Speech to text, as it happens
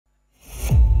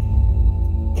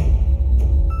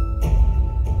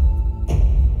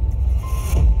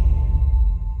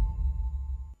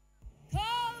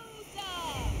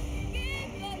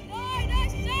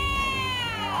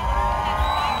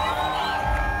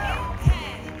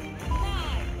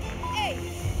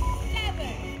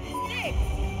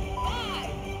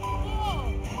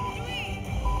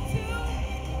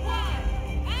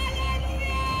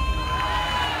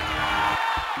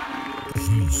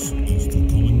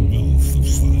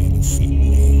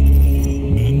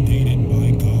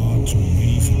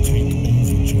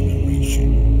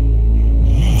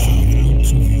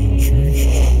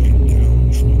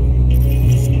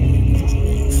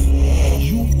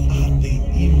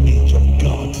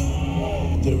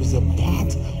there is a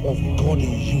part of God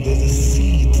in you. There's a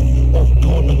seed of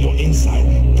God on your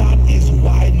inside. That is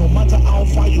why no matter how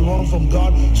far you run from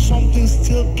God, something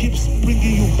still keeps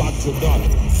bringing you back to God.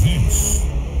 This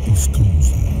is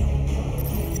COZA.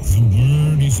 The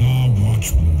word is our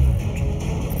watchword.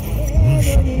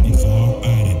 Worship is our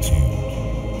attitude.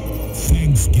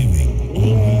 Thanksgiving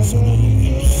always on our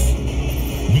lips.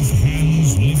 With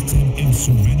hands lifted in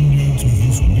surrender to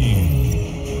His will.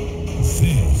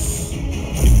 This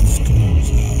is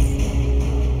COZA.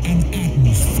 An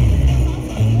atmosphere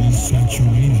always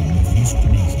saturated with His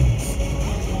presence.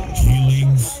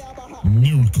 Healings,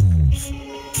 miracles,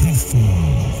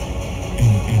 testimonies,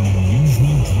 and an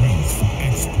unusual grace for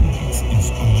exploits is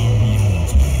our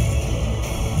reality.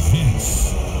 This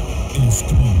is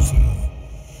COZA.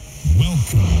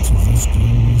 Welcome to this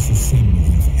glorious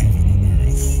assembly of heaven and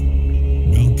earth.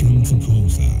 Welcome to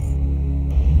COZA.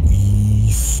 We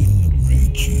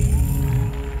celebrate you.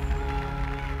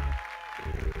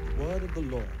 The word of the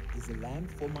Lord is a lamp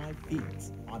for my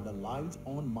feet and a light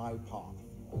on my path.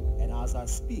 And as I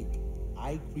speak,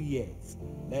 I create.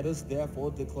 Let us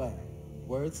therefore declare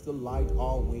words to light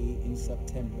our way in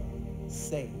September.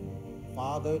 Say,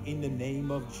 Father, in the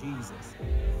name of Jesus,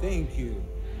 thank you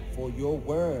for your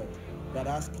word that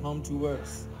has come to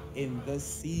us in this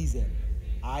season.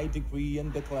 I decree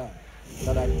and declare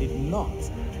that I did not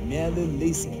merely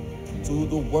listen to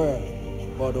the word,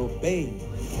 but obey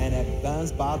and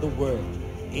advance by the word.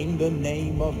 In the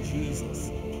name of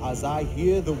Jesus, as I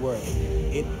hear the word,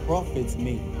 it profits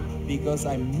me because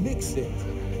I mix it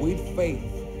with faith.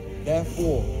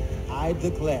 Therefore, I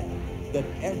declare that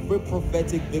every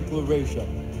prophetic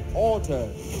declaration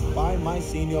uttered by my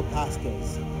senior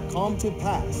pastors come to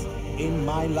pass in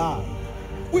my life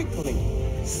quickly,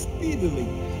 speedily,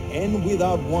 and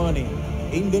without warning.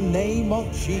 In the name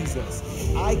of Jesus,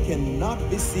 I cannot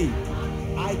be sick,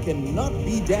 I cannot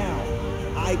be down,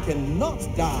 I cannot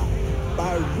die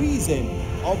by reason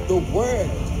of the word.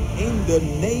 In the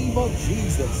name of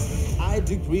Jesus, I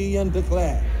decree and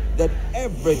declare that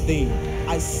everything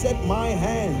I set my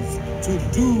hands to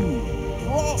do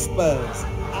prospers.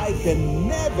 I can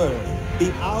never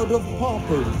be out of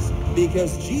purpose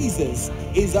because Jesus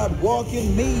is at work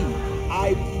in me.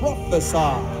 I prophesy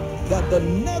that the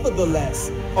nevertheless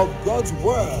of God's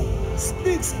word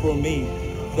speaks for me.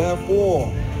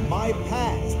 Therefore, my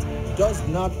past does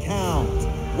not count.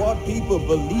 What people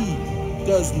believe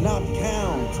does not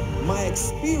count. My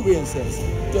experiences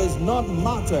does not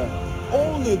matter.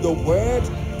 Only the word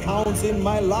counts in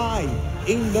my life.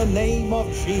 In the name of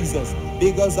Jesus,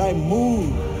 because I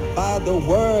move by the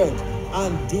word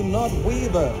and do not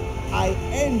waver, I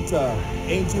enter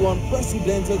into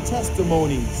unprecedented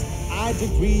testimonies. I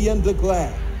decree and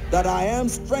declare that I am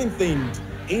strengthened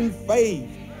in faith,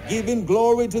 giving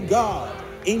glory to God.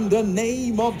 In the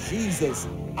name of Jesus,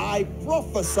 I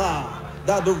prophesy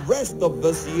that the rest of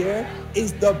this year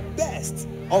is the best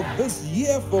of this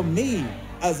year for me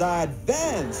as I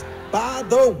advance by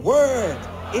the word.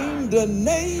 In the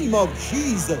name of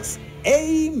Jesus,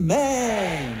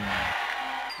 amen.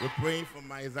 We're praying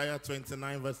from Isaiah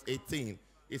 29 verse 18.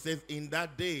 It says, in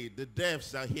that day the deaf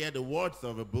shall hear the words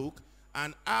of a book,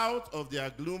 and out of their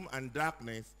gloom and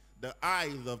darkness the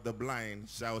eyes of the blind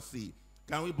shall see.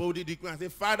 Can we boldly declare and say,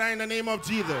 Father, in the name of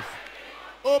Jesus,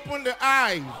 open the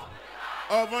eyes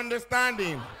of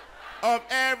understanding of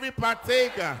every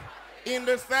partaker in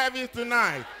the service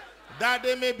tonight, that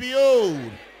they may behold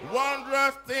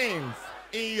wondrous things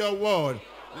in your word.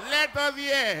 Let us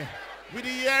hear with the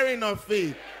hearing of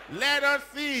faith. Let us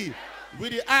see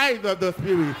with the eyes of the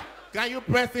Spirit. Can you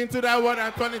press into that word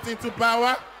and turn it into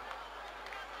power?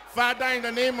 Father, in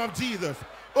the name of Jesus,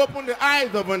 open the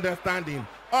eyes of understanding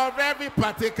of every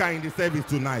partaker in the service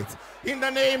tonight. In the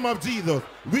name of Jesus,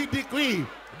 we decree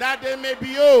that they may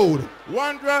behold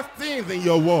wondrous things in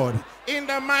your word. In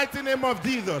the mighty name of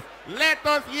Jesus, let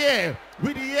us hear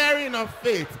with the hearing of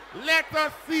faith. Let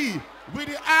us see with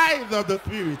the eyes of the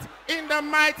Spirit. In the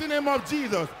mighty name of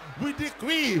Jesus, we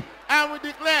decree and we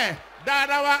declare that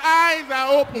our eyes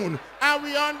are open and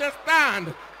we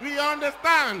understand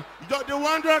the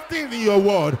wondrous things in your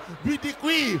word. We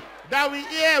decree that we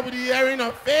hear with the hearing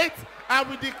of faith, and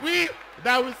we decree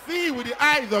that we see with the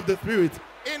eyes of the Spirit.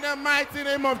 In the mighty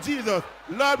name of Jesus,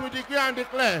 Lord, we decree and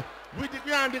declare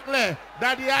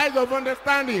that the eyes of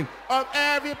understanding of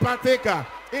every partaker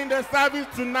in the service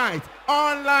tonight,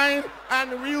 online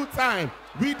and real time,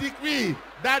 we decree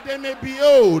that they may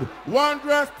behold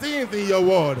wondrous things in your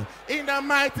word. In the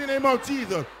mighty name of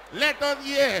Jesus, let us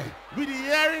hear with the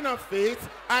hearing of faith,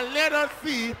 and let us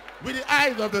see with the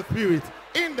eyes of the Spirit.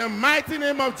 In the mighty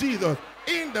name of Jesus,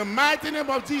 In the mighty name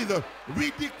of Jesus,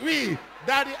 we decree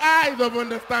that the eyes of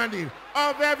understanding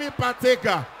of every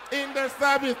partaker in the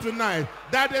service tonight,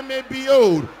 that they may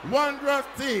behold wondrous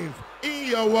things in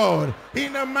your word.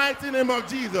 In the mighty name of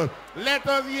Jesus, let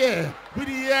us hear with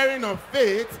the hearing of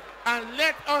faith, and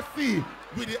let us see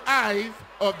with the eyes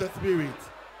of the Spirit.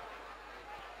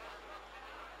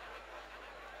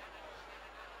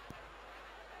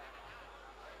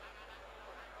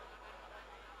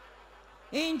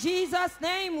 In Jesus'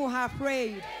 name we have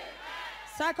prayed.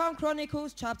 2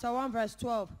 Chronicles chapter 1 verse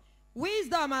 12.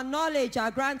 Wisdom and knowledge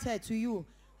are granted to you,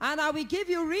 and I will give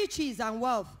you riches and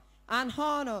wealth and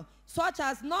honor, such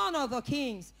as none of the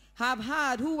kings have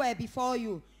had who were before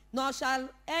you, nor shall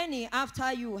any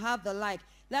after you have the like.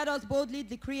 Let us boldly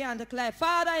decree and declare.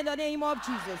 Father, in the name of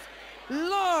Jesus,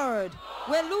 Lord,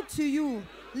 we look to you.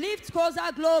 Lift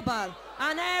COZA Global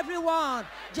and everyone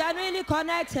genuinely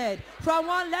connected from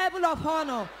one level of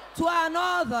honor to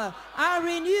another, and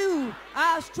renew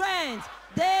our strength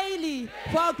daily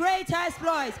for great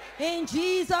exploits. In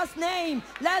Jesus' name,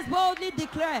 let's boldly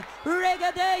declare.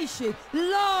 Regadeshi,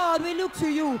 Lord, we look to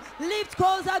you. Lift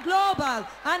COZA Global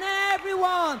and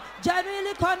everyone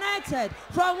genuinely connected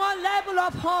from one level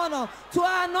of honor to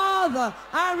another,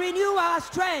 and renew our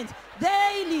strength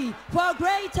daily for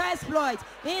great exploits.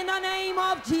 In the name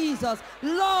of Jesus,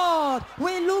 Lord,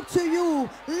 we look to you.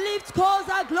 Lift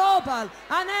COZA Global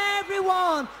and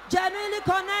everyone genuinely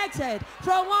connected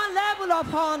from one level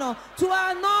of honor to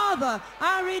another,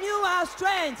 and renew our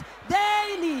strength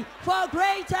daily for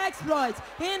great exploits.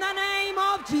 In the name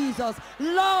of Jesus,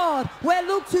 Lord, we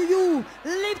look to you.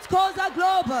 Lift COZA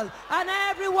Global and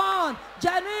everyone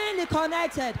genuinely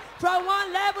connected from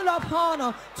one level of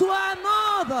honor to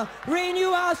another, renew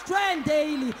our strength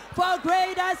daily for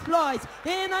great exploits.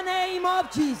 In the name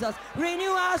of Jesus, renew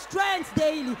our strength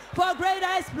daily for great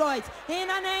exploits. In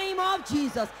the name of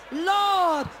Jesus,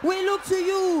 Lord, we look to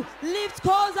you. Lift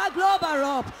COZA Global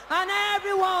up and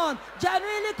everyone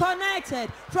genuinely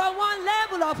connected from one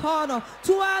level of honor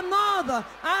to another,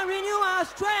 and renew our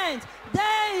strength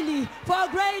daily for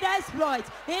great exploits.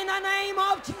 In the name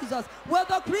of Jesus, we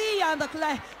decree and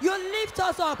declare, you lift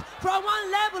us up from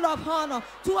one level of honor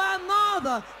to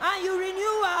another, and you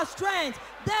renew our strength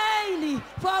daily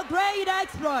for great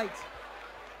exploits.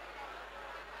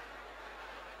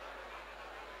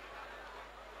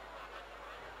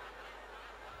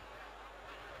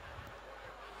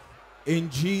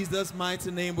 In Jesus' mighty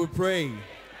name we pray.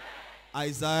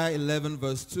 Isaiah 11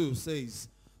 verse 2 says,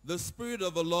 the Spirit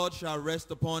of the Lord shall rest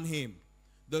upon him,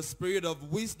 the Spirit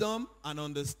of wisdom and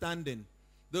understanding,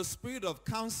 the Spirit of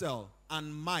counsel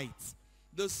and might,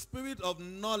 the Spirit of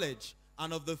knowledge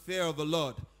and of the fear of the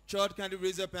Lord. Church, can you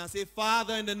raise up and say,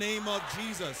 Father, in the name of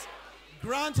Jesus,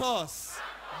 grant us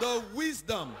the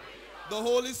wisdom the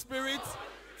Holy Spirit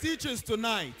teaches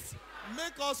tonight.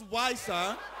 Make us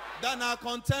wiser than our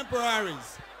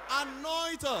contemporaries.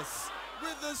 Anoint us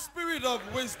with the spirit of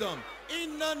wisdom.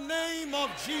 In the name of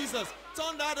Jesus.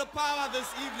 Turn down the power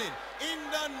this evening. In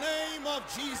the name of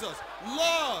Jesus.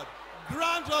 Lord,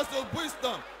 grant us the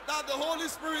wisdom that the Holy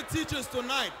Spirit teaches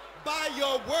tonight by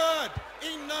your word.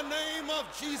 In the name of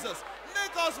Jesus.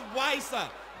 Make us wiser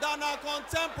than our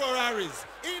contemporaries.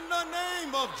 In the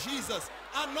name of Jesus.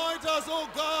 Anoint us, O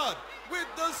God, with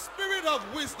the spirit of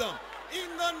wisdom. In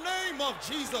the name of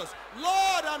Jesus.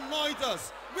 Lord, anoint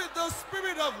us with the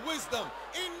spirit of wisdom.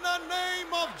 In the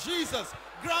name of Jesus.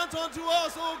 Grant unto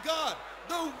us, O God,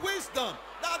 the wisdom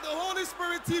that the Holy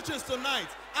Spirit teaches tonight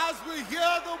as we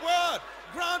hear the word.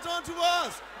 Grant unto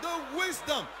us the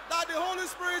wisdom that the Holy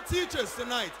Spirit teaches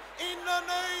tonight. In the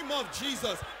name of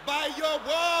Jesus. By your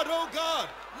word, O God,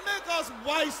 make us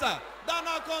wiser than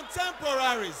our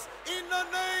contemporaries. In the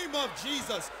name of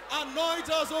Jesus. Anoint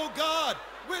us, O God,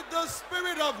 with the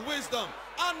spirit of wisdom.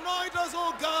 Anoint us,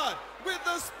 O God, with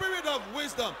the spirit of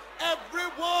wisdom.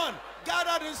 Everyone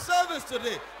gathered in service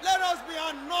today, let us be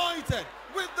anointed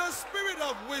with the spirit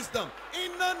of wisdom.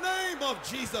 In the name of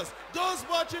Jesus. Those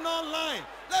watching online,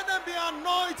 let them be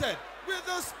anointed with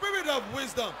the spirit of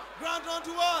wisdom. Grant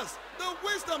unto us the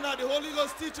wisdom that the Holy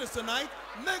Ghost teaches tonight.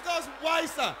 Make us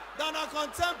wiser than our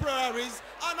contemporaries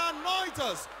and anoint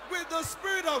us with the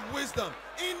spirit of wisdom.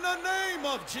 In the name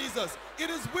of Jesus. It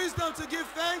is wisdom to give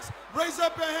thanks. Raise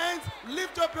up your hands,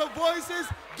 lift up your voices,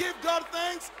 give God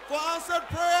thanks for answered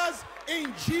prayers.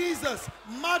 In Jesus'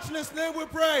 matchless name we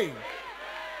pray.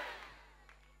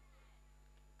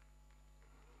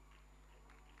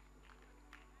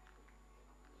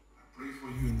 Pray for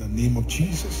you in the name of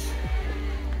Jesus.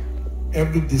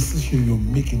 Every decision you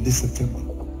make in this September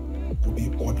will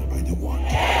be ordered by the word.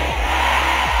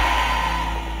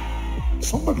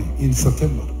 Somebody in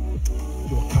September,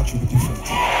 your catch will be different.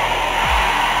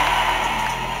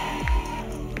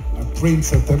 I pray in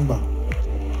September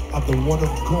at the word of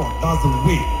God. That's the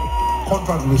way.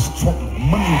 Contract will stop,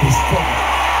 money will stop.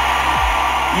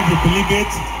 If you believe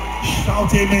it,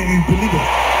 shout amen if you believe it.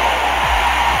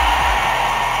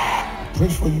 I pray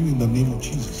for you in the name of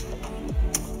Jesus.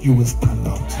 You will stand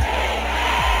out.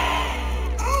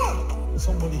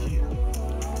 Somebody here.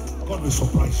 God will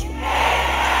surprise you.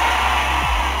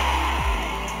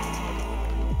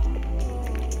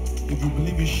 If you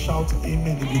believe it, shout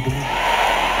amen if you believe it.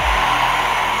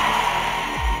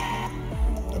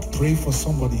 I pray for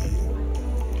somebody here.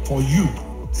 For you,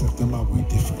 September will be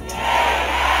different.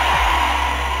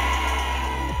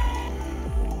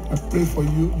 I pray for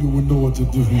you, you will know what to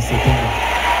do in September.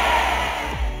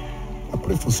 I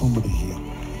pray for somebody here.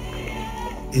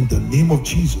 In the name of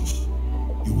Jesus,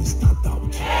 you will stand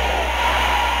out.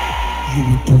 You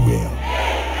will do well.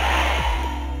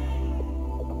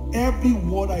 Every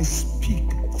word I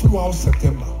speak throughout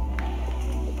September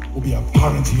will be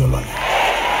apparent in your life.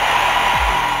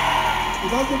 It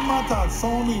doesn't matter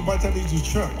someone who invited you to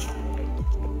church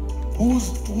who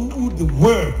the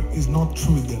word is not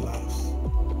true in their lives.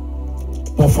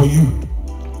 But for you,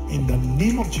 in the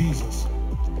name of Jesus,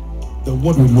 the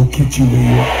word will locate you where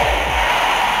you are.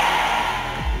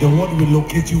 The word will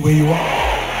locate you where you are.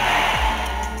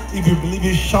 If you believe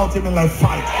it, shout amen like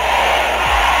fire.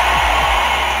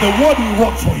 The word will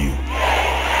work for you.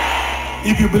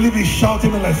 If you believe it, shout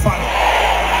amen like fire.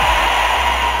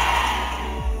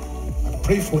 I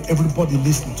pray for everybody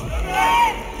listening to me.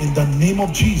 In the name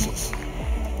of Jesus,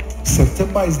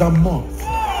 September is that month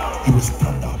you will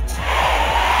stand out.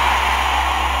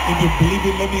 If you believe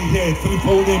it, let me hear a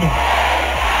threefold amen.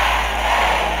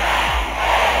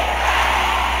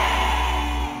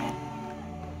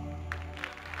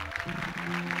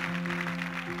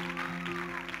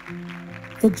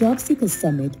 The Job Seekers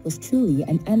Summit was truly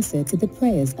an answer to the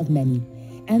prayers of many,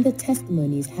 and the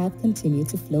testimonies have continued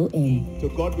to flow in. To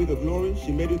God be the glory.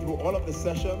 She made it through all of the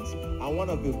sessions, and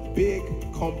one of the big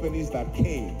companies that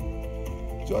came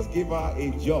just gave her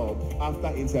a job after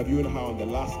interviewing her on the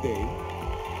last day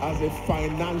as a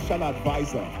financial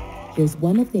advisor. Here's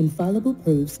one of the infallible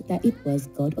proofs that it was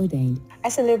God ordained. I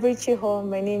celebrate you all.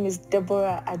 My name is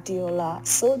Deborah Adiola.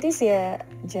 So this year,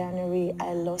 January,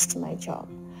 I lost my job.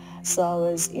 So I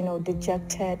was,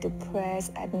 dejected,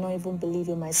 depressed. I did not even believe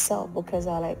in myself because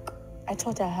I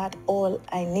thought I had all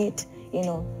I need,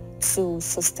 to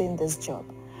sustain this job.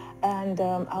 And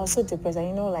I was so depressed.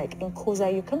 And in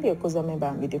COZA, you can't be a COZA member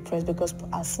and be depressed because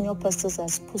our senior pastors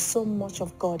has put so much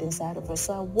of God inside of us.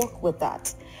 So I work with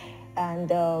that. And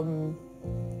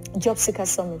Job Seeker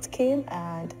Summit came,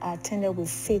 and I attended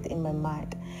with faith in my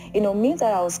mind. Me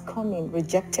that I was coming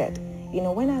rejected.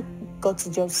 When I got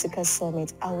to Job Seeker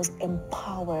Summit, I was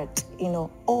empowered,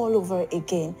 all over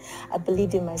again. I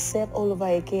believed in myself all over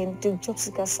again. The Job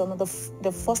Seeker Summit,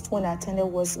 the first one I attended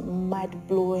was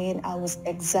mind-blowing. I was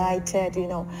excited,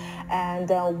 and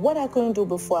what I couldn't do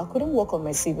before, I couldn't work on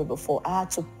my CV before. I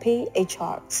had to pay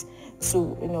HRs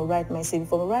to, write my CV.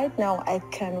 But right now, I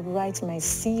can write my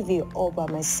CV all by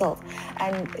myself.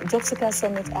 And Job Seeker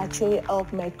Summit actually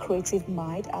helped my creative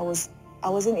mind. I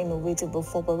wasn't innovative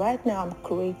before, but right now I'm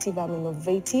creative, I'm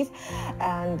innovative.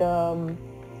 And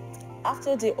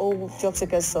after the old Job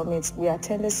Seeker Summit, we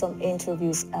attended some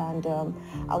interviews, and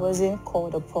I wasn't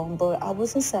called upon, but I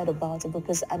wasn't sad about it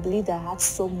because I believe that I had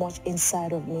so much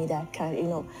inside of me that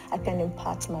I can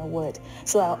impart my word.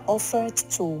 So I offered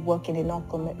to work in a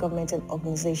non-government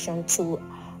organization to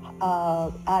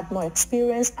add more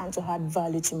experience and to add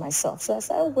value to myself. So I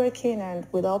started working, and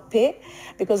without pay,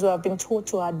 because we have been told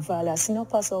to add value. Senior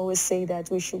pastors always say that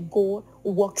we should go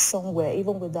work somewhere,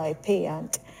 even without a pay,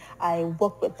 and I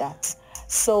work with that.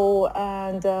 So,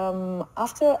 and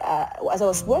after, as I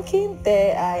was working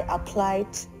there, I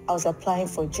was applying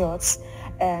for jobs,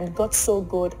 and got so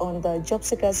good on the Job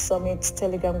Seekers Summit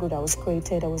Telegram group that was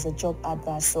created. I was a job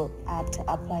advert, so I had to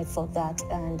apply for that,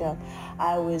 and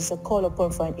I was called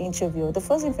upon for an interview. The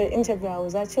first interview, I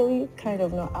was actually kind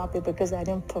of not happy because I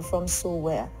didn't perform so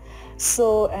well.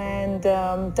 So, and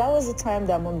that was the time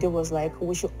that Mom was like,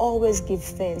 we should always give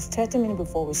thanks 30 minutes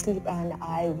before we sleep, and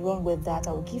I run with that.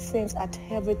 I will give thanks at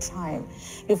every time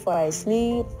before I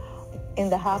sleep, in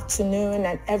the afternoon,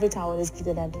 and every time I always give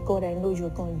it that, God, I know you're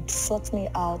going to sort me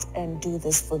out and do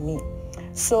this for me.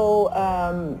 So,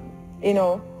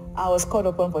 I was called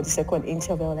upon for the second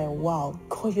interview. I was like, wow,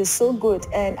 God, you're so good.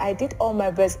 And I did all my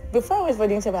best. Before I went for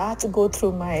the interview, I had to go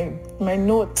through my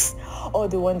notes, all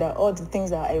the things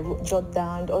that I jot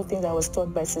down, all the things I was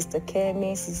taught by Sister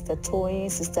Kemi, Sister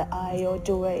Toyin, Sister Ayo,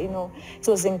 Joy, it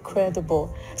was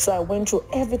incredible. So I went through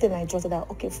everything. I jotted out,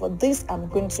 okay, for this, I'm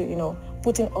going to,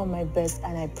 put in all my best,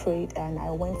 and I prayed, and I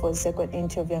went for the second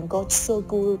interview, and God's so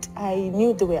good. I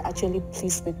knew they were actually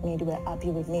pleased with me. They were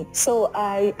happy with me. So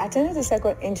I attended the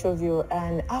second interview,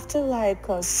 and after like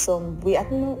some week, I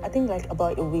think like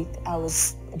about a week, I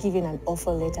was given an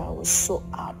offer letter. I was so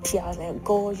happy. I was like,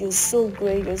 God, you're so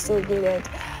great, you're so good. And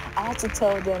I had to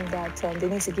tell them that they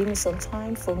need to give me some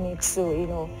time for me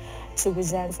to, to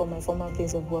resign from my former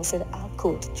place of work. Said I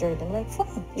could, Jared. I'm like,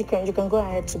 fine, you can go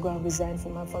ahead to go and resign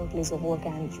from my former place of work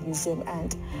and resume.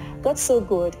 And got so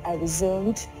good. I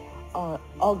resumed on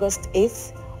August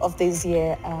 8th of this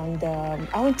year, and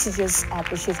I want to just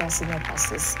appreciate our senior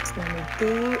pastors, Mama D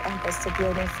and Pastor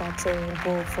Biodun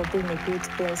Fatoyinbo, for being a great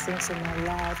blessing to my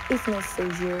life. If not for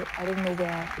you, I don't know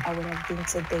where I would have been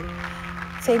today.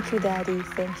 Thank you, Daddy.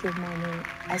 Thank you, Mommy.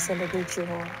 I celebrate you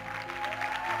all.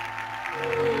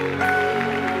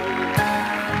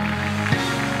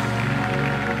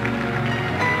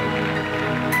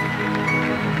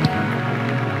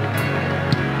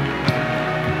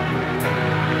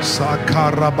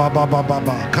 Sakara baba baba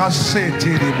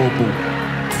kaseti ribobu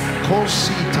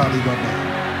kosita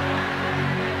ribaba.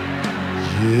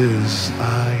 Yes,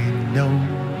 I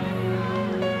know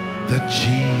that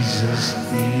Jesus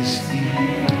is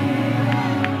here.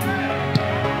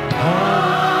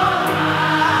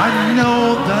 I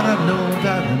know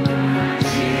that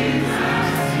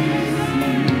Jesus is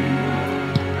here.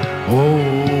 Oh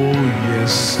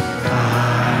yes,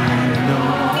 I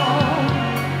know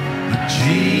that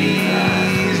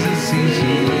Jesus is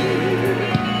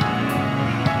here.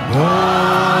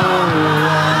 Oh,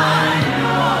 I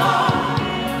know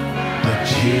that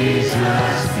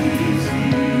Jesus is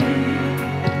here.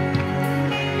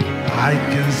 I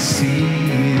can see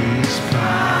His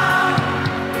power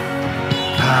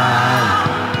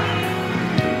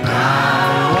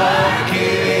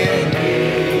walking in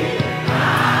me.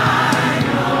 I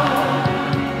know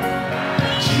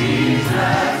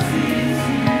Jesus is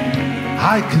here.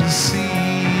 I can see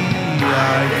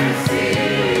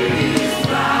His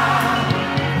power.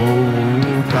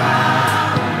 Oh,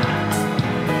 power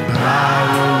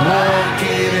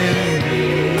walking in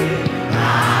me. I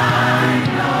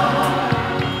know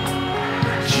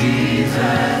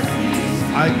Jesus.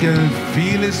 I can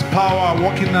feel His power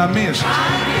walking in our midst. I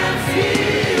can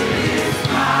feel His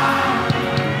power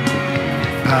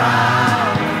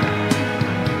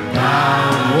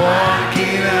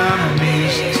walking in our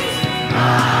midst.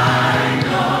 I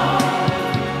know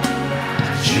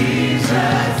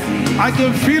Jesus. I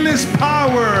can feel His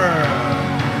power.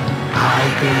 I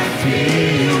can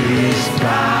feel His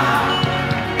power.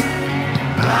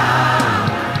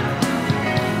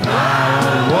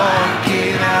 Power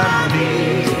walking in our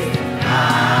midst.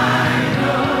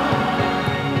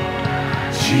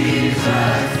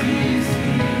 Jesus is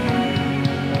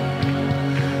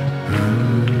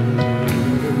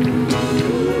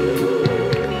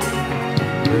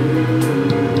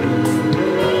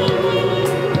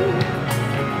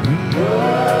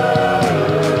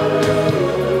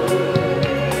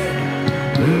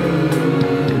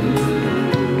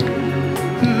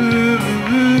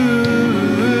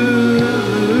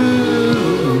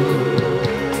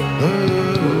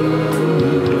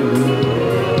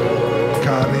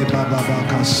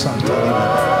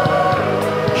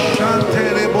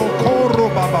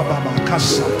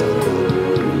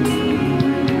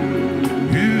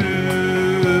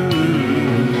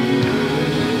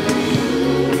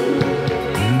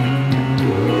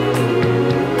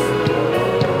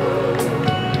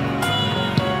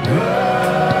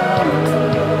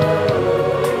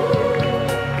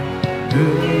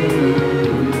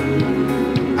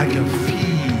I can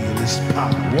feel His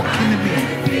power walking in me.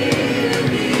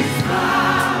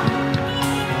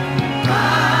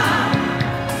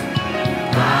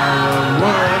 Power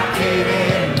working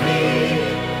in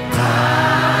me.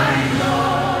 I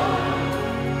know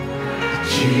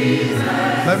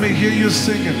Jesus. Let me hear you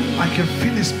singing. I can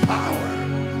feel His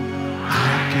power.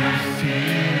 I can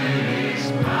feel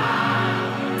His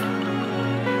power.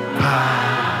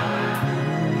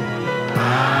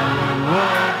 Power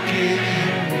working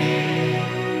in me.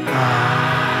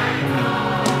 I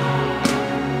know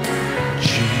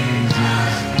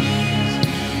Jesus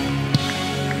is.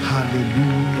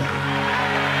 Hallelujah.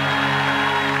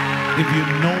 If you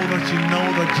know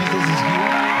that Jesus is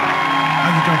here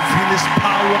and you can feel His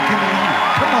power working in you,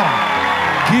 come on.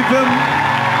 Give him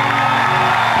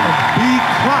a big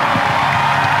clap.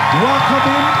 Welcome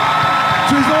him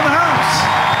to his own house.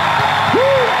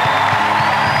 Woo!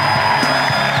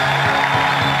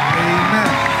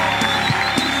 Amen.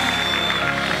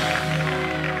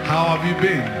 How have you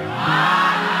been?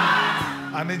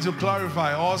 I need to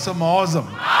clarify. Awesome, awesome.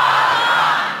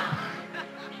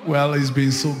 Well, it's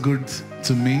been so good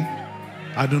to me.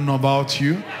 I don't know about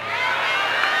you.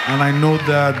 And I know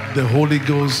that the Holy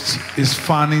Ghost is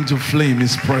fanning to flame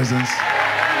his presence.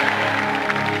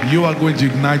 You are going to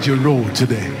ignite your road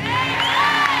today.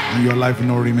 And your life will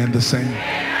not remain the same.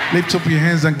 Lift up your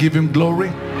hands and give him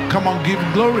glory. Come on, give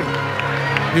him glory.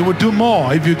 He will do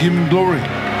more if you give him glory.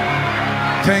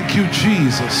 Thank you,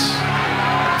 Jesus.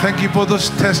 Thank you for those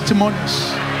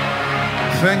testimonies.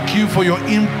 Thank you for your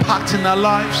impact in our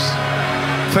lives.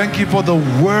 Thank you for the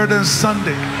word on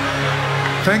Sunday.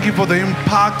 Thank you for the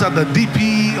impact at the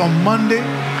DP on Monday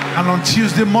and on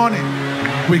Tuesday morning.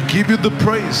 We give you the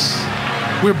praise.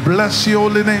 We bless your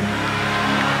holy name.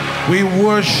 We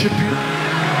worship you.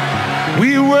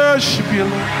 We worship you,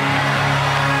 Lord.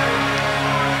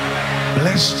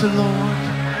 Bless the Lord,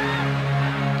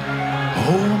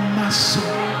 oh my soul,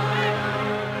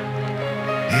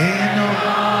 and all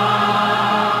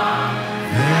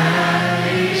that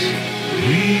is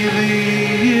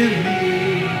within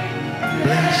me.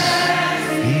 Bless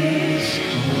his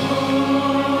holy.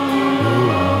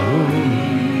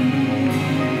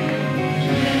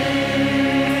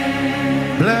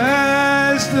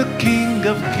 Bless the King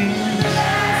of Kings,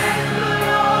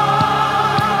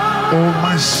 oh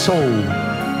my soul,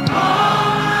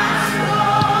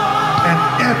 and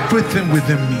everything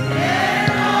within me,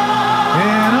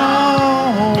 and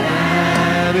all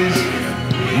that is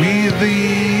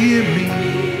within me.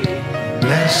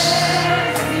 Bless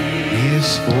his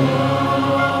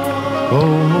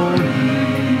holy.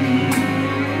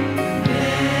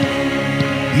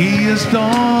 He has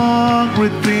done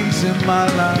great things in my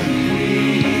life.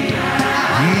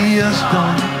 He has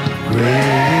done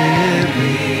great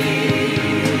things.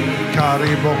 He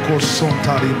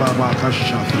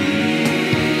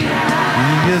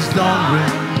has done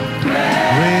great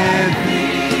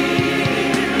things.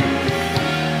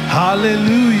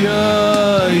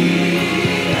 Hallelujah.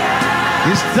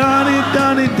 He's done it,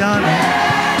 done it, done it.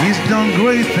 He's done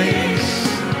great things.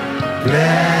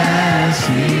 Bless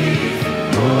me.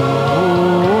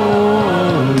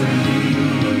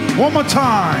 One more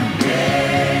time.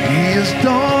 He has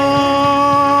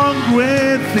done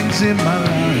great things in my life.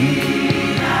 He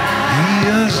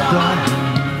has done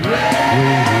great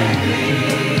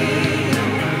things.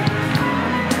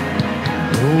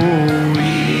 Oh,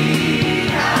 he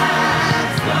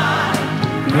has done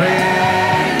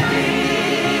great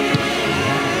things.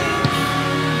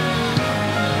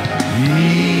 He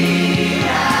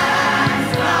has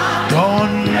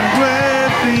done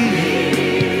great things.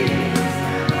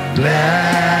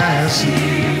 Bless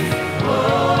him.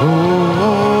 Oh,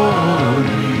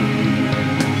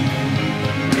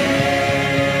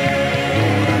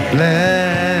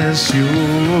 bless you.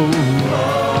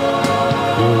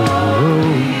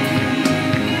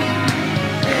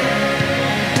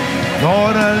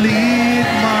 Lord, I lead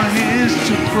my hands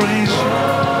to praise you.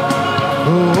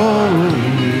 Lord,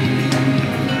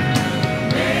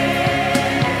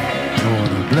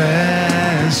 I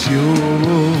bless you.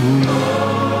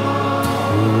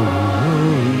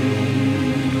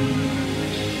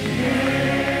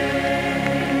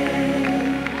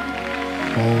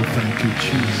 Oh, thank you,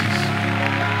 Jesus.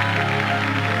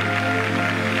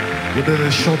 Within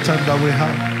the short time that we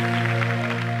have,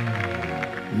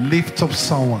 lift up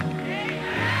someone.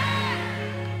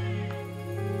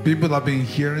 People have been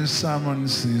hearing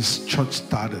sermons since church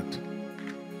started.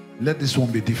 Let this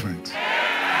one be different.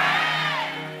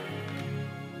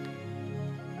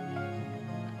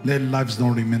 Let lives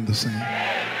not remain the same.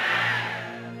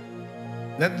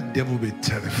 Let the devil be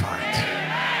terrified.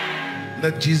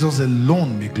 Let Jesus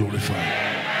alone be glorified.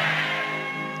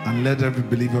 And let every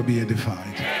believer be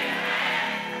edified.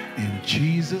 In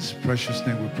Jesus' precious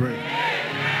name we pray.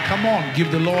 Come on,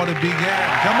 give the Lord a big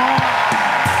hand. Come on.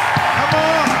 Come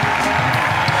on.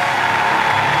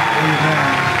 Amen.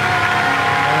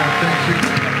 Thank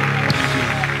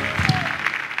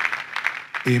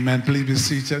you. Amen. Please be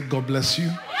seated. God bless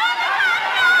you.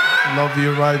 Love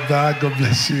you right back. God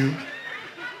bless you.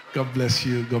 God bless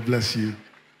you. God bless you.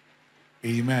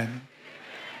 Amen.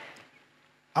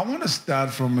 I want to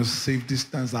start from a safe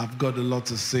distance. I've got a lot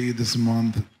to say this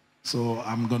month, so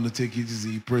I'm going to take it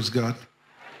easy. Praise God.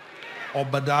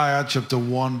 Obadiah chapter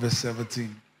 1 verse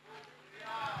 17.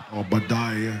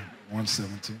 Obadiah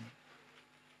 1:17.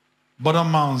 But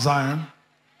on Mount Zion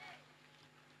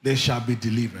there shall be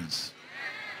deliverance.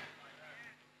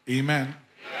 Amen.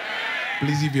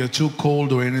 Please, if you're too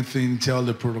cold or anything, tell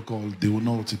the protocol. They will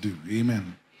know what to do.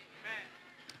 Amen.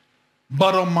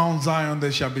 But on Mount Zion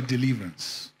there shall be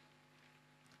deliverance,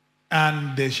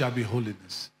 and there shall be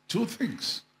holiness. Two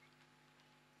things.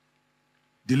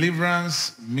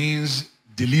 Deliverance means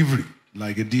delivery,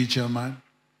 like a teacher man,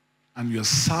 and you're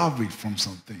salvaged from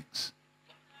some things.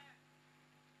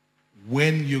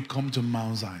 When you come to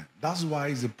Mount Zion, that's why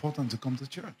it's important to come to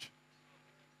church.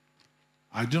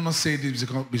 I do not say this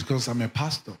because I'm a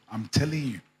pastor. I'm telling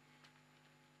you,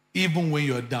 even when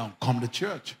you're down, come to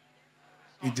church.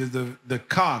 It is the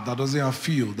car that doesn't have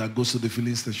fuel that goes to the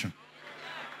filling station.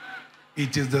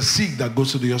 It is the sick that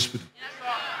goes to the hospital.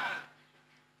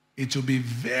 It will be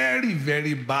very,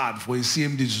 very bad for a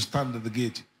CMD to stand at the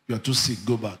gate. You are too sick,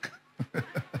 go back.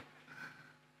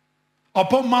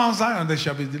 Upon Mount Zion there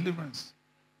shall be deliverance,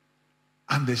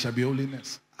 and there shall be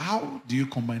holiness. How do you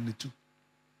combine the two?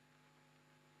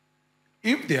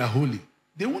 If they are holy,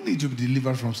 they won't need to be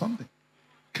delivered from something.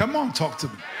 Come on, talk to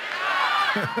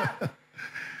me.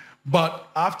 But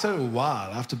after a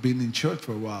while, after being in church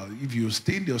for a while, if you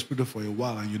stay in the hospital for a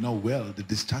while and you're not well, they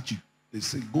discharge you. They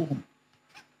say, go home.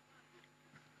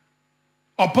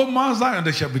 Upon Mount Zion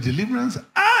there shall be deliverance,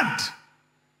 and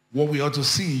what we ought to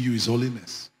see in you is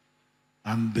holiness.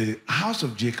 And the house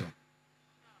of Jacob,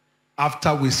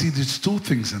 after we see these two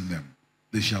things in them,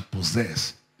 they shall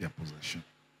possess their possession.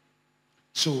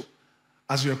 So,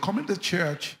 as you are coming to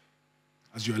church,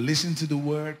 as you are listening to the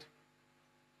word,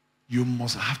 you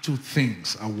must have two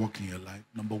things at work in your life.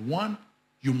 Number one,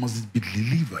 you must be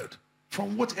delivered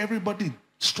from what everybody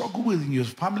struggle with in your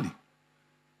family.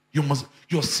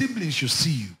 Your siblings should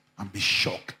see you and be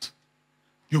shocked.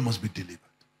 You must be delivered.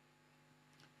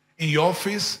 In your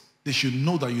office, they should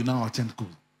know that you now attend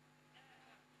COZA.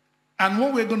 And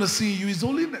what we're going to see in you is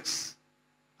holiness.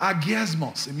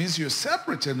 Agiasmos. It means you're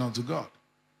separated unto God.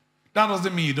 That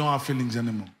doesn't mean you don't have feelings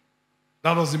anymore.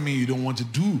 That doesn't mean you don't want to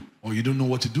do or you don't know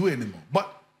what to do anymore.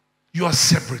 But you are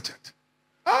separated.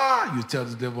 You tell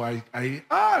the devil,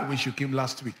 I wish you came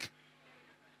last week.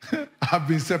 I've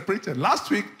been separated.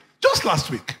 Just last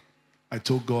week, I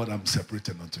told God I'm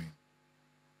separated unto him.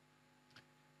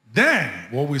 Then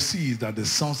what we see is that the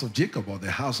sons of Jacob, or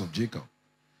the house of Jacob,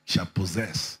 shall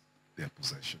possess their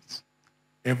possessions.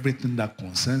 Everything that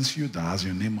concerns you, that has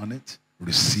your name on it,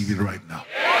 receive it right now.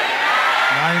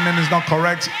 My amen is not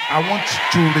correct. I want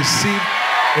to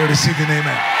receive an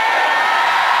amen.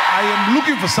 I am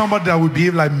looking for somebody that will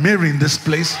behave like Mary in this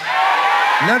place.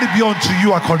 Let it be unto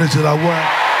you according to that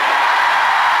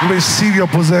word. Receive your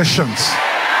possessions.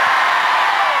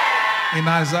 In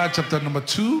Isaiah chapter number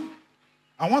 2,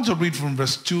 I want to read from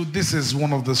verse 2. This is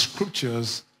one of the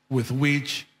scriptures with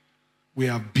which we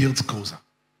have built COZA.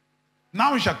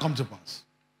 Now it shall come to pass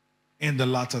in the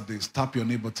latter days. Tap your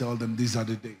neighbor, tell them these are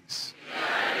the days.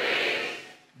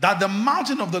 That the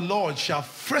mountain of the Lord shall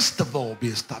first of all be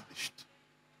established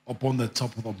upon the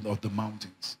top of the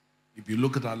mountains. If you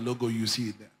look at our logo, you see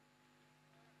it there.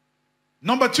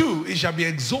 Number 2, it shall be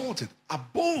exalted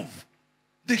above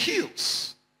the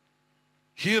hills.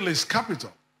 Hill is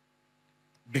capital,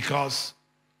 because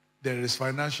there is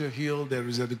financial hill, there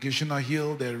is educational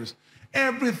hill, there is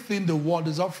everything the world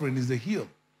is offering is the hill.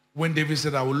 When David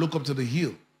said, I will look up to the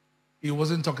hill, he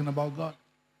wasn't talking about God.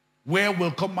 Where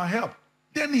will come my help?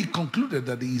 Then he concluded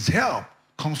that his help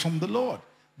comes from the Lord.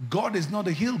 God is not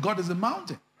a hill, God is a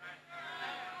mountain.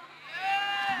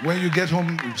 When you get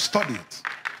home, study it.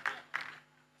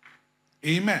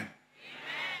 Amen.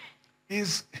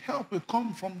 His help will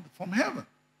come from heaven.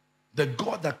 The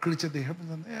God that created the heavens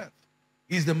and the earth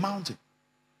is the mountain.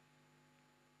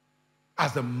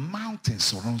 As the mountain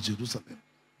surrounds Jerusalem,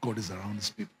 God is around his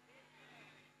people.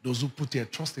 Those who put their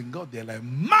trust in God, they're like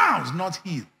mounds, not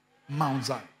hill. Mount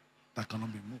Zion that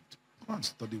cannot be moved. Go and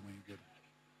study when you get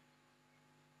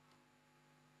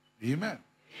it. Amen.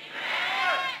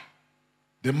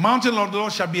 The mountain of the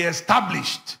Lord shall be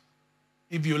established.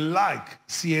 If you like,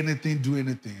 see anything, do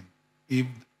anything. If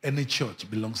any church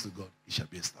belongs to God, it shall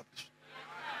be established.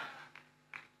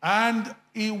 And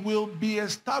it will be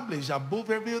established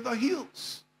above every other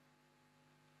hills.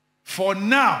 For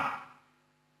now,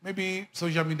 maybe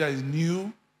social media is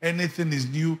new, anything is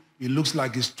new, it looks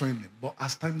like it's trending. But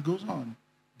as time goes on,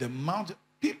 the mountain,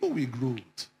 people will grow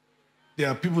it. There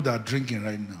are people that are drinking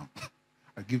right now.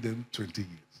 I give them 20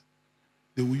 years.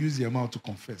 They will use their mouth to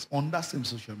confess on that same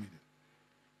social media.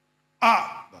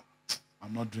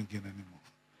 I'm not drinking anymore.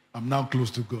 I'm now close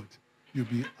to God. You'll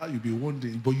be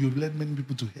wondering, but you've led many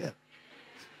people to hell.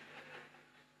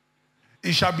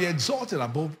 It shall be exalted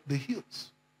above the hills.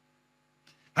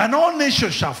 And all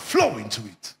nations shall flow into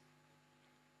it.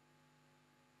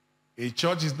 A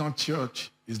church is not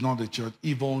church. It's not a church.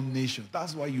 If all nations.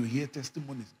 That's why you hear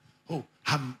testimonies. Oh,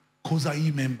 I'm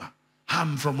COZA member.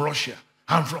 I'm from Russia.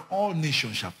 I'm from all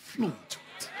nations shall flow into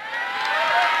it.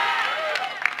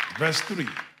 Verse 3.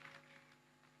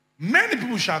 Many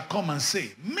people shall come and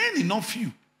say, many, not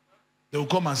few. They will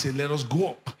come and say, let us go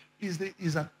up.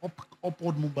 It's an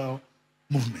upward mobile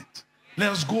movement.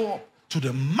 Let us go up to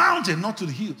the mountain, not to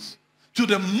the hills. To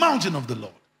the mountain of the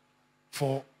Lord.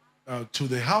 For to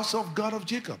the house of God of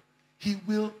Jacob. He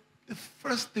will, the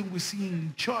first thing we see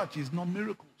in church is not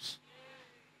miracles.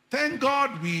 Thank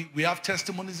God we have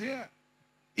testimonies here.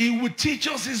 He will teach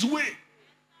us his way.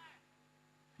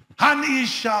 And we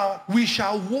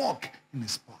shall walk in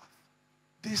his path.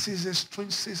 This is a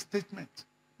strange statement.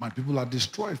 My people are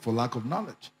destroyed for lack of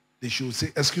knowledge. They should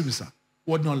say, excuse me, sir,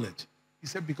 what knowledge? He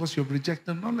said, because you've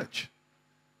rejected knowledge.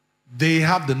 They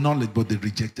have the knowledge, but they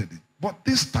rejected it. But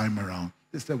this time around,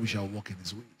 they said we shall walk in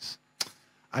his ways.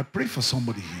 I pray for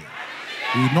somebody here.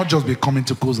 You will not just be coming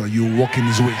to COZA, you will walk in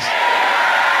his ways.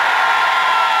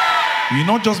 You will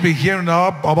not just be hearing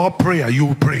about prayer, you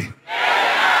will pray.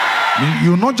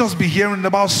 You will not just be hearing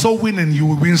about soul winning, you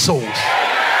will win souls.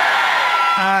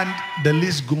 And the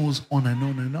list goes on and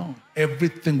on and on.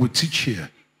 Everything we teach here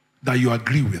that you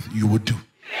agree with, you will do.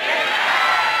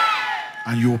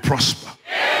 And you will prosper.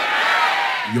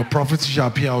 Your prophecy shall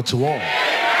appear out to all.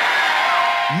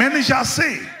 Many shall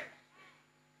say,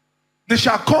 they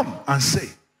shall come and say,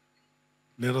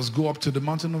 let us go up to the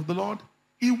mountain of the Lord.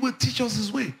 He will teach us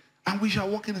his way, and we shall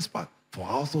walk in his path. For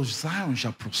out of Zion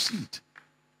shall proceed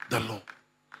the law,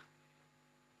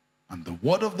 and the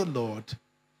word of the Lord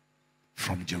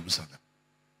from Jerusalem.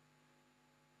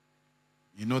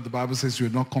 You know the Bible says you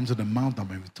will not come to the mount that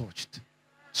may be touched.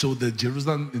 So the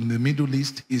Jerusalem in the Middle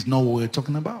East is not what we're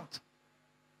talking about.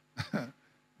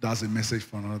 That's a message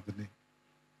for another day.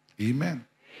 Amen.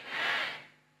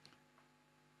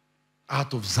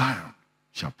 Out of Zion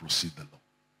shall proceed the law.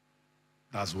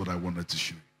 That's what I wanted to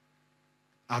show you.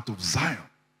 Out of Zion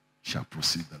shall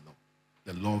proceed the law.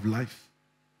 The law of life.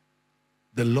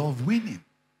 The law of winning.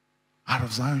 Out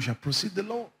of Zion shall proceed the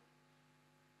law.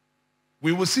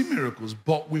 We will see miracles,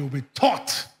 but we will be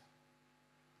taught.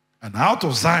 And out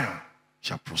of Zion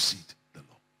shall proceed the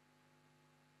law.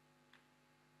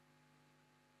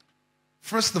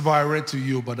 First of all, I read to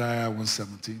you Obadiah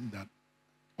 1:17 that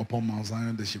upon Mount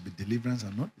Zion there shall be deliverance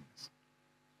and not peace.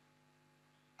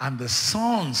 And the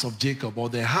sons of Jacob, or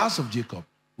the house of Jacob,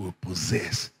 will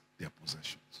possess their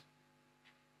possessions.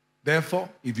 Therefore,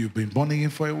 if you've been born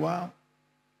again for a while,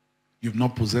 you've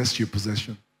not possessed your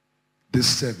possession, this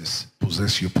service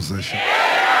possess your possession.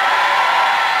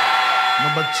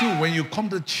 Number two, when you come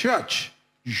to church,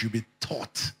 you should be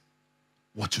taught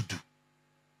what to do.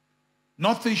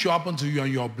 Nothing should happen to you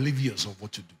and you're oblivious of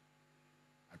what to do.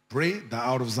 I pray that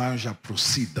out of Zion shall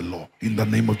proceed the law in the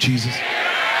name of Jesus.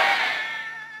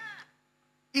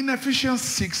 In Ephesians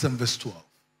 6 and verse 12.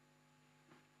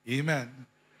 Amen.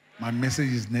 My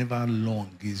message is never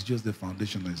long. It's just the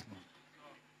foundation that is long.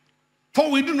 For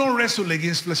we do not wrestle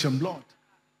against flesh and blood.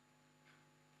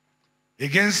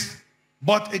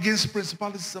 But against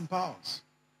principalities and powers.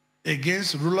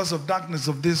 Against rulers of darkness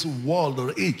of this world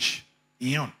or age.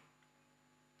 Eon.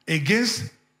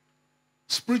 Against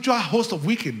spiritual host of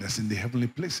wickedness in the heavenly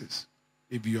places.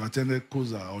 If you attended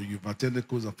COZA or you've attended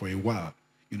COZA for a while,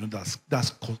 you know that's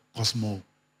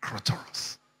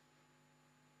cosmocratorus.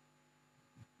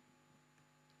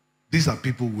 These are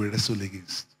people we wrestle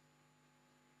against.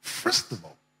 First of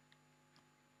all,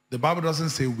 the Bible doesn't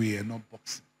say we are not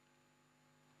boxing.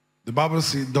 The Bible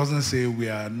doesn't say we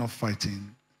are not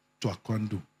fighting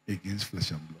taekwondo against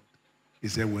flesh and blood. It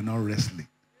said we're not wrestling.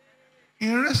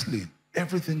 In wrestling,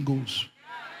 everything goes.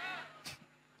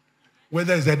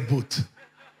 Whether it's that boat,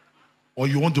 or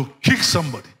you want to kick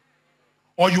somebody,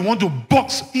 or you want to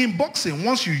box. In boxing,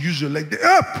 once you use your leg, they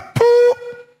up, poof,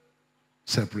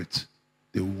 separate.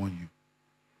 They will warn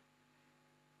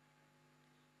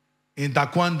you. In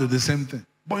taekwondo, the same thing.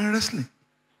 But in wrestling,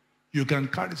 you can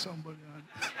carry somebody.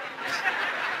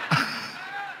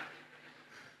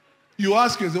 You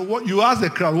ask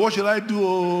the crowd, what should I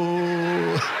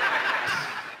do?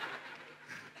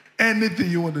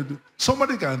 Anything you want to do.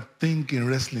 Somebody can think in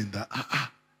wrestling that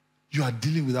you are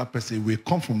dealing with that person. We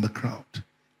come from the crowd.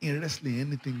 In wrestling,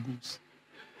 anything goes.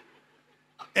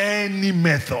 Any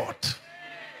method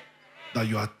that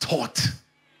you are taught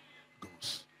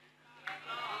goes.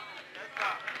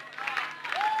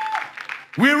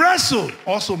 We wrestle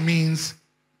also means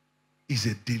it's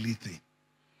a daily thing.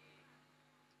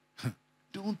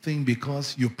 Don't think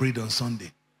because you prayed on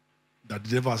Sunday that the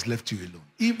devil has left you alone.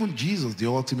 Even Jesus, the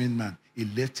ultimate man, he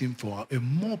left him for a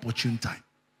more opportune time.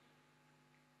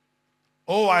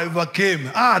 Oh, I overcame.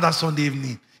 That Sunday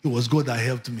evening, it was God that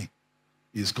helped me.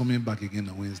 He's coming back again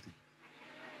on Wednesday.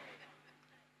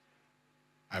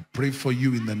 I pray for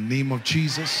you in the name of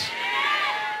Jesus.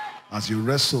 As you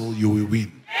wrestle, you will win.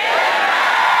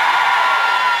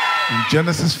 In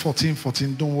Genesis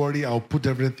 14:14, don't worry, I'll put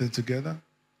everything together.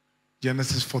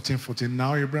 Genesis 14:14,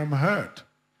 now Abraham heard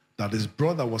that his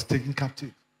brother was taken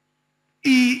captive.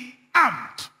 He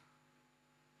armed.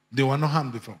 They were not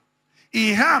harmed before.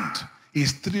 He harmed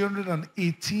his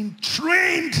 318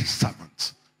 trained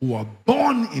servants who were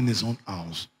born in his own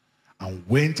house and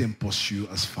went and pursued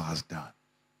as far as Dan.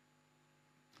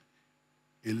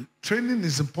 Training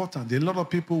is important. A lot of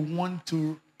people want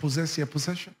to possess your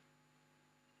possession.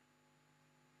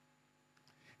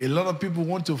 A lot of people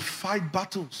want to fight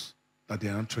battles that they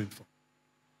are not trained for.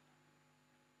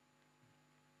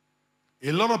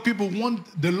 A lot of people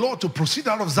want the law to proceed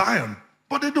out of Zion,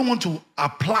 but they don't want to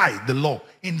apply the law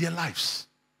in their lives.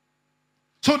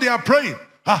 So they are praying.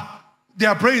 They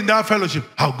are praying in that fellowship.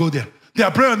 I'll go there. They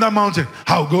are praying on that mountain.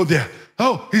 I'll go there.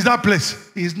 Oh, is that place?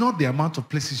 It's not the amount of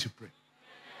places you pray.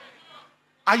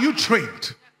 Are you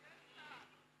trained?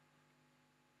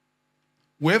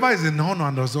 Whoever is in honor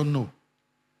and does not know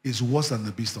is worse than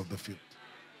the beast of the field.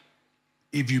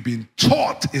 If you've been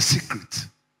taught a secret,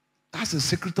 that's the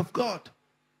secret of God.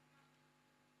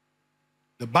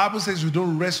 The Bible says we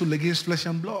don't wrestle against flesh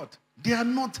and blood. They are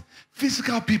not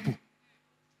physical people.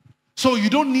 So you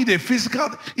don't need a physical.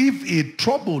 If a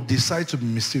trouble decides to be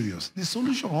mysterious, the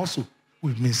solution also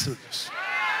will be mysterious.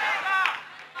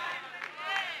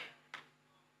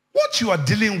 What you are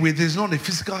dealing with is not a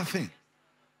physical thing.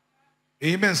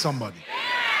 Amen, somebody.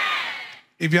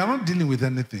 If you are not dealing with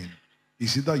anything,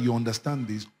 it's either you understand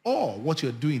this or what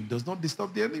you're doing does not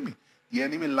disturb the enemy. The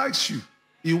enemy likes you.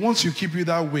 He wants to keep you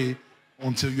that way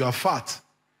until you are fat,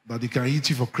 that he can eat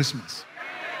you for Christmas.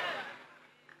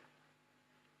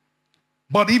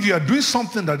 But if you are doing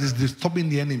something that is disturbing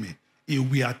the enemy, he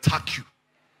will attack you.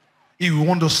 He will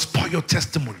want to spoil your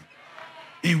testimony.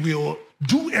 He will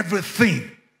do everything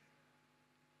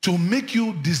to make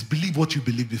you disbelieve what you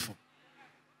believed before.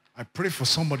 I pray for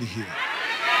somebody here.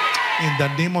 In the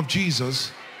name of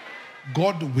Jesus,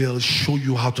 God will show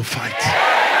you how to fight.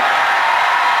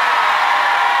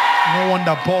 No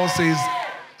wonder Paul says,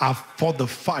 I've fought the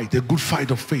fight, a good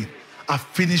fight of faith. I've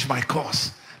finished my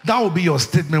course. That will be your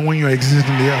statement when you're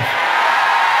exiting the earth.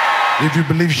 If you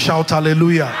believe, shout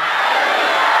hallelujah. While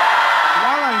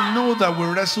I know that we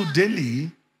wrestle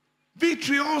daily,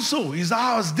 victory also is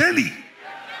ours daily.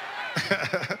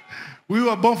 We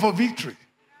were born for victory.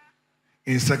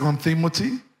 In 2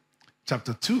 Timothy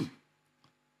chapter 2,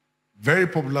 very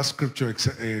popular scripture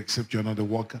except you're not a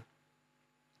worker.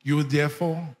 You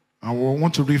therefore, I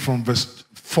want to read from verse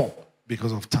 4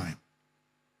 because of time.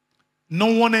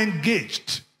 No one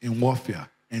engaged in warfare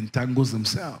entangles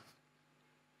himself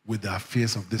with the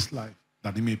affairs of this life,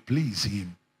 that he may please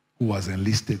him who has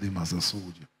enlisted him as a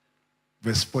soldier.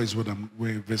 Verse 5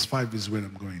 is where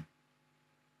I'm going.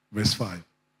 Verse 5.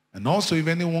 And also, if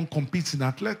anyone competes in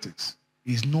athletics,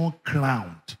 he's not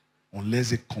crowned unless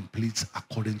he completes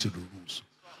according to the rules.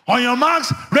 On your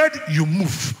marks, ready, you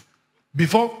move.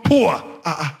 Before, poor.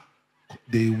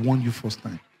 They warn you first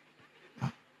time.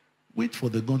 Wait for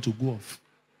the gun to go off.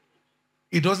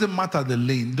 It doesn't matter the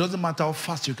lane. It doesn't matter how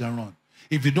fast you can run.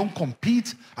 If you don't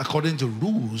compete according to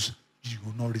rules, you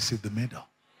will not receive the medal.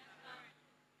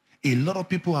 A lot of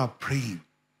people are praying,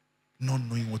 not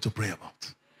knowing what to pray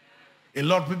about. A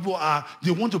lot of people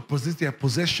they want to possess their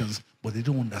possessions, but they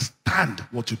don't understand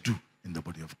what to do in the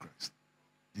body of Christ.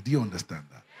 Did you understand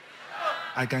that?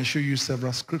 I can show you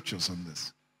several scriptures on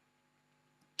this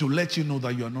to let you know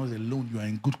that you are not alone. You are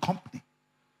in good company.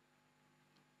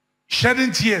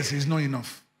 Shedding tears is not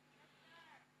enough.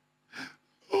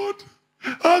 Lord,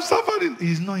 I'm suffering.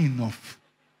 It's not enough.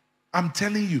 I'm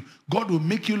telling you, God will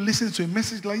make you listen to a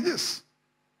message like this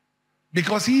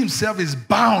because he himself is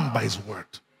bound by his word.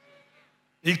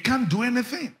 He can't do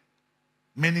anything.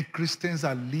 Many Christians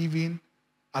are living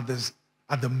at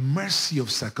the mercy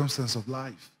of circumstance of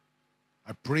life.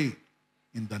 I pray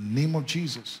in the name of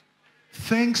Jesus.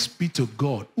 Thanks be to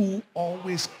God who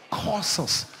always causes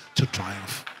us to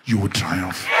triumph. You will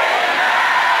triumph.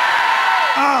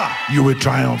 You will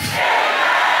triumph.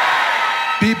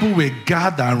 People will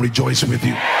gather and rejoice with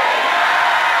you.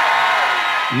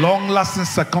 Long-lasting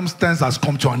circumstance has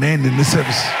come to an end in this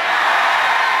service.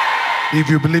 If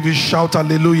you believe it, shout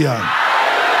hallelujah.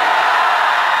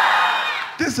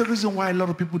 There's the reason why a lot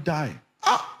of people die.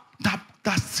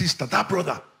 That sister, that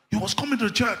brother, he was coming to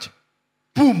church.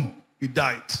 boom, he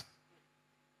died.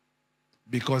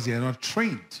 Because they are not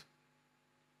trained.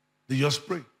 They just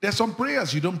pray. There's some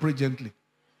prayers you don't pray gently.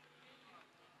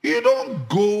 You don't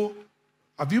go,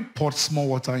 have you poured small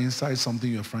water inside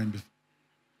something you're frying before?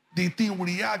 The thing will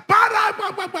react.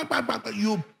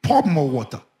 You pour more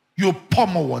water. You pour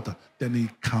more water. Then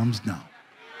it calms down.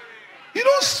 You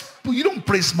don't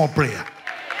pray small prayer.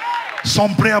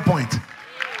 Some prayer point.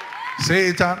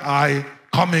 Satan, I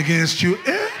come against you.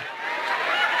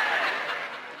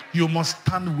 You must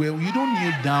stand well. You don't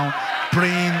kneel down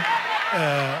praying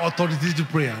authoritative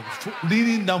prayer.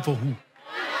 Leaning down for who?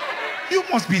 You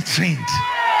must be trained.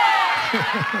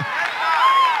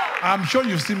 I'm sure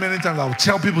you've seen many times I will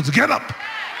tell people to get up.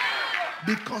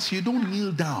 Because you don't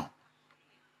kneel down.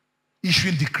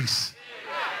 Issuing decrease.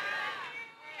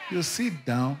 You sit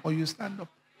down or you stand up.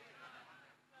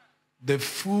 The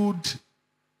food,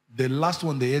 the last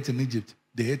one they ate in Egypt,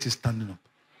 they ate it standing up.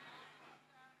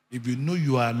 If you know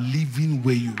you are living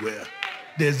where you were,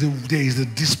 there is a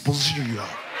disposition you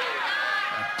have.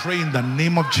 I pray in the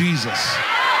name of Jesus.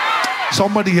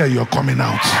 Somebody here, you're coming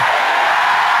out.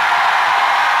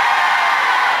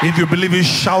 If you believe it,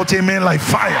 shout amen like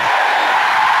fire.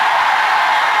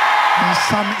 In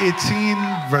Psalm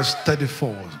 18, verse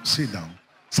 34, sit down.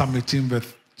 Psalm 18,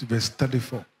 verse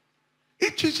 34.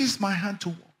 It teaches my hand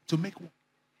to make war.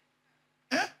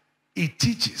 It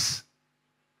teaches.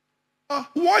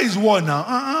 War is war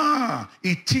now.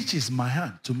 It teaches my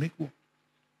hand to make war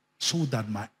so that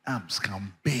my arms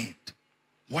can bend.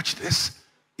 Watch this.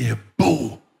 A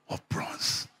bow of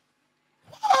bronze.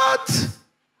 What?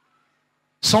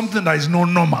 Something that is not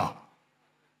normal.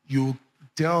 You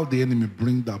tell the enemy,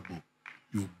 bring that bow.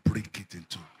 You break it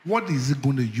into. What is it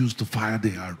going to use to fire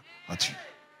the arrow at you?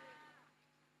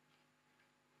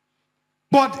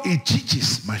 But it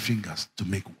teaches my fingers to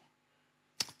make war.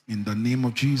 In the name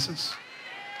of Jesus.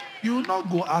 You will not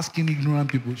go asking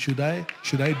ignorant people, should I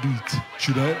do it?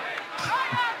 Should I?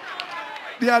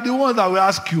 They are the ones that will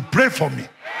ask you, pray for me.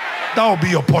 That will be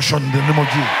your portion in the name of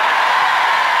Jesus.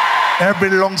 Every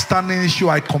long-standing issue,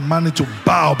 I command it to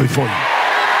bow before you.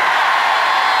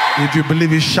 If you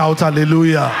believe it, shout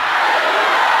hallelujah.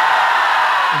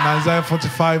 In Isaiah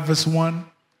 45, verse 1,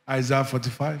 Isaiah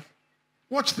 45.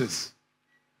 Watch this.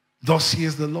 Thus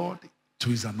says the Lord to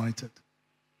his anointed,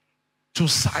 to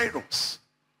Cyrus.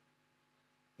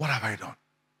 What have I done?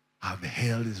 I've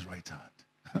held his right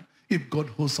hand. If God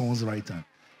holds someone's right hand,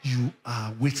 you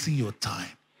are wasting your time.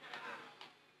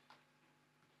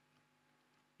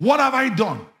 What have I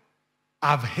done?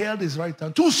 I've held his right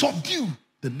hand to subdue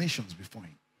the nations before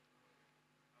him.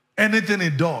 Anything he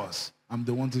does, I'm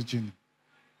the one teaching him.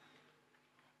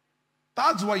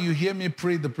 That's why you hear me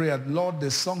pray the prayer, Lord,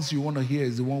 the songs you want to hear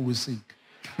is the one we sing.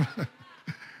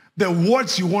 The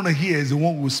words you want to hear is the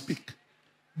one we speak.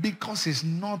 Because it's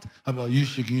not about you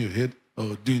shaking your head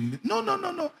or doing...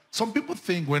 No. Some people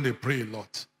think when they pray a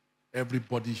lot,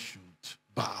 everybody should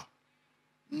bow.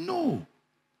 No.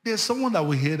 There's someone that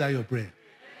will hear that your prayer.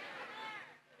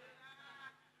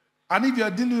 And if you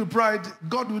are dealing with pride,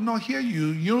 God will not hear you.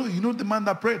 You know the man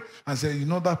that prayed and said, you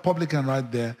know that publican right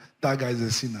there, that guy is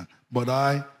a sinner. But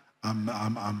I'm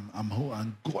whole.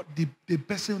 And God, the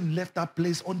person left that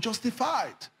place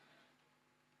unjustified.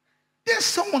 There's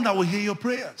someone that will hear your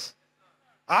prayers.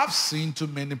 I've seen too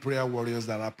many prayer warriors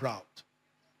that are proud.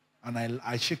 And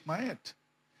I shake my head.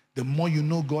 The more you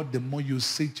know God, the more you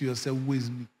say to yourself, who is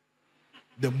me?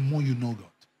 The more you know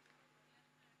God.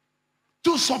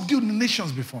 To subdue the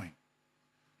nations before him.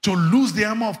 To lose the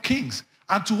armor of kings.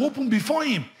 And to open before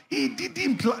him. He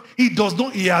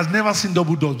has never seen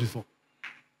double doors before.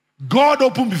 God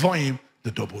opened before him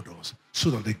the double doors. So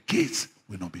that the gates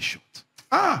will not be shut.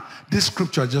 This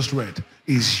scripture I just read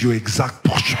is your exact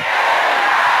portion.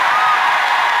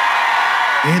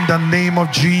 In the name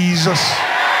of Jesus.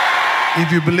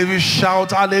 If you believe it,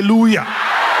 shout hallelujah.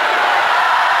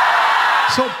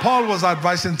 So Paul was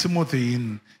advising Timothy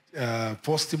in 1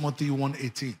 Timothy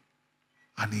 1:18.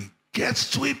 And he gets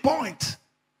to a point.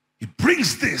 He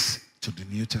brings this to the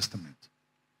New Testament.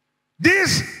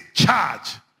 This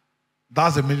charge,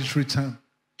 that's a military term,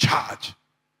 charge,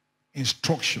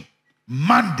 instruction,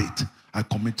 mandate, I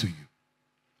commit to you.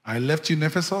 I left you in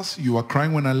Ephesus. You were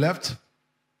crying when I left.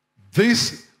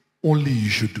 This only you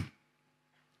should do.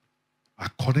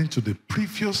 According to the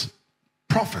previous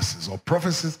prophecies or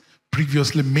prophecies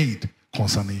previously made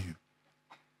concerning you.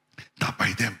 That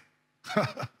by them.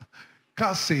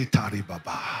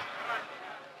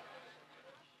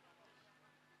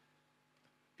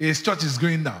 His church is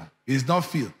going down. It's not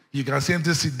filled. You can see him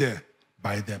to sit there.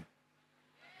 By them.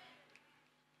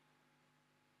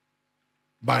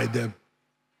 By them.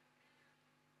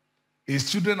 His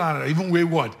children are even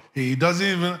wayward. He doesn't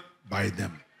even buy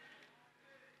them.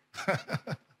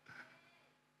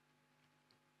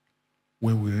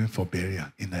 When we went for burial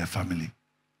in a family,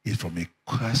 it's from a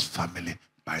cursed family,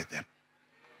 buy them.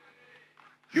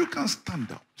 You can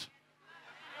stand out.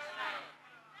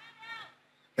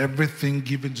 Everything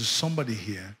given to somebody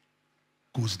here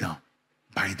goes down.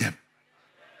 Buy them.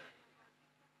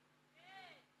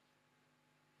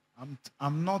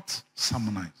 I'm not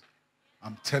sermonizing.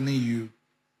 I'm telling you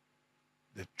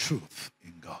the truth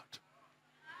in God.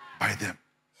 Buy them.